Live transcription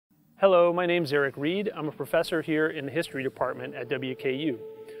Hello, my name's Eric Reed. I'm a professor here in the history department at WKU.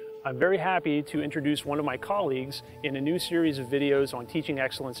 I'm very happy to introduce one of my colleagues in a new series of videos on teaching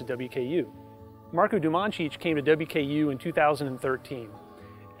excellence at WKU. Marko Dumancic came to WKU in 2013,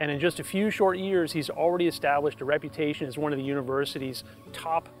 and in just a few short years he's already established a reputation as one of the university's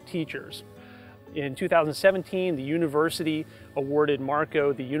top teachers. In 2017, the university awarded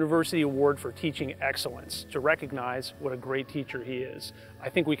Marko the University Award for Teaching Excellence to recognize what a great teacher he is. I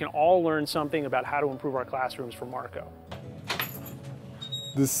think we can all learn something about how to improve our classrooms from Marko.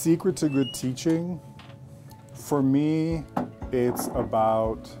 The secret to good teaching, for me, it's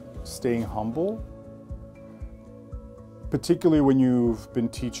about staying humble, particularly when you've been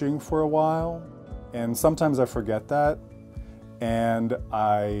teaching for a while. And sometimes I forget that, and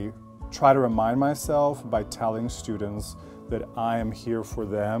I try to remind myself by telling students that I am here for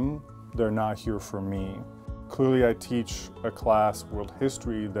them, they're not here for me. Clearly I teach a class, World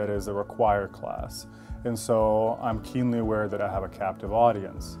History, that is a required class. And so I'm keenly aware that I have a captive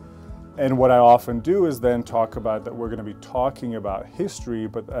audience. And what I often do is then talk about that we're going to be talking about history,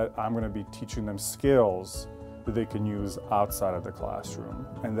 but I'm going to be teaching them skills that they can use outside of the classroom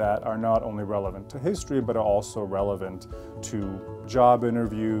and that are not only relevant to history, but are also relevant to job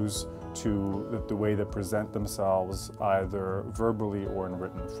interviews, to the way they present themselves either verbally or in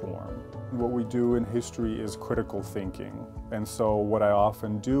written form. What we do in history is critical thinking. And so what I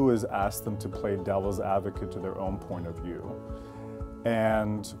often do is ask them to play devil's advocate to their own point of view.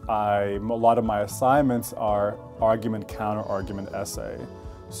 And a lot of my assignments are argument, counter-argument essay,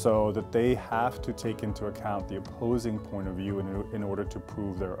 so that they have to take into account the opposing point of view in order to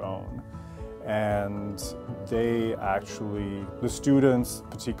prove their own. And they actually, the students,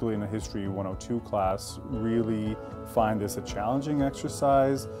 particularly in a History 102 class, really find this a challenging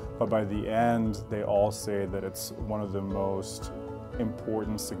exercise, but by the end they all say that it's one of the most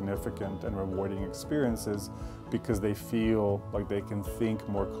important, significant, and rewarding experiences because they feel like they can think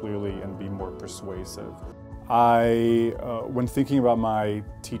more clearly and be more persuasive. When thinking about my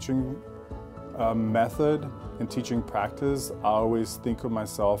teaching method and teaching practice, I always think of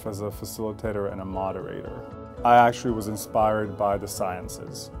myself as a facilitator and a moderator. I actually was inspired by the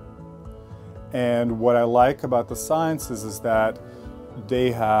sciences. And what I like about the sciences is that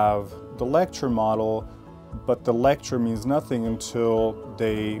they have the lecture model, but the lecture means nothing until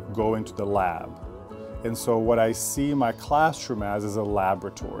they go into the lab. And so what I see my classroom as is a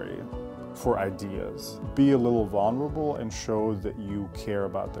laboratory for ideas. Be a little vulnerable and show that you care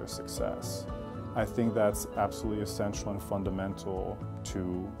about their success. I think that's absolutely essential and fundamental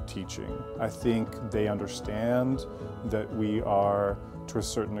to teaching. I think they understand that we are, to a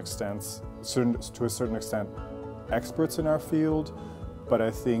certain extent, experts in our field, but I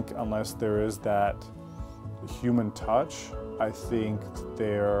think unless there is that human touch, I think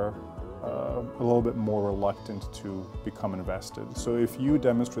they're a little bit more reluctant to become invested. So if you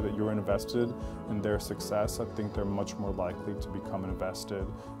demonstrate that you're invested in their success, I think they're much more likely to become invested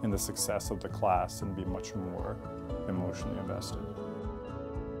in the success of the class and be much more emotionally invested.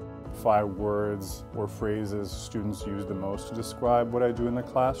 5 words or phrases students use the most to describe what I do in the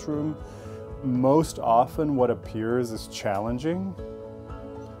classroom. Most often what appears is challenging,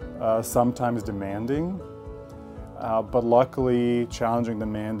 sometimes demanding. But luckily, challenging,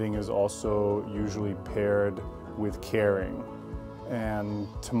 demanding is also usually paired with caring. And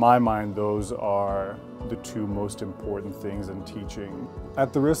to my mind, those are the 2 most important things in teaching.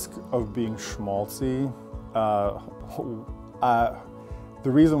 At the risk of being schmaltzy,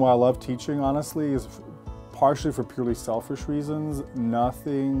 the reason why I love teaching, honestly, is partially for purely selfish reasons.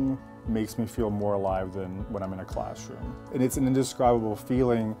 Nothing makes me feel more alive than when I'm in a classroom. And it's an indescribable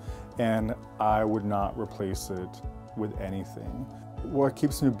feeling, and I would not replace it with anything. What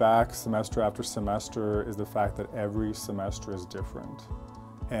keeps me back semester after semester is the fact that every semester is different.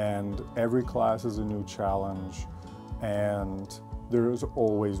 And every class is a new challenge, and there's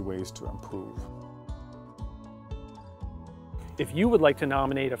always ways to improve. If you would like to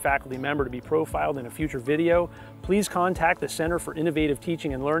nominate a faculty member to be profiled in a future video, please contact the Center for Innovative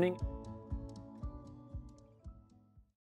Teaching and Learning.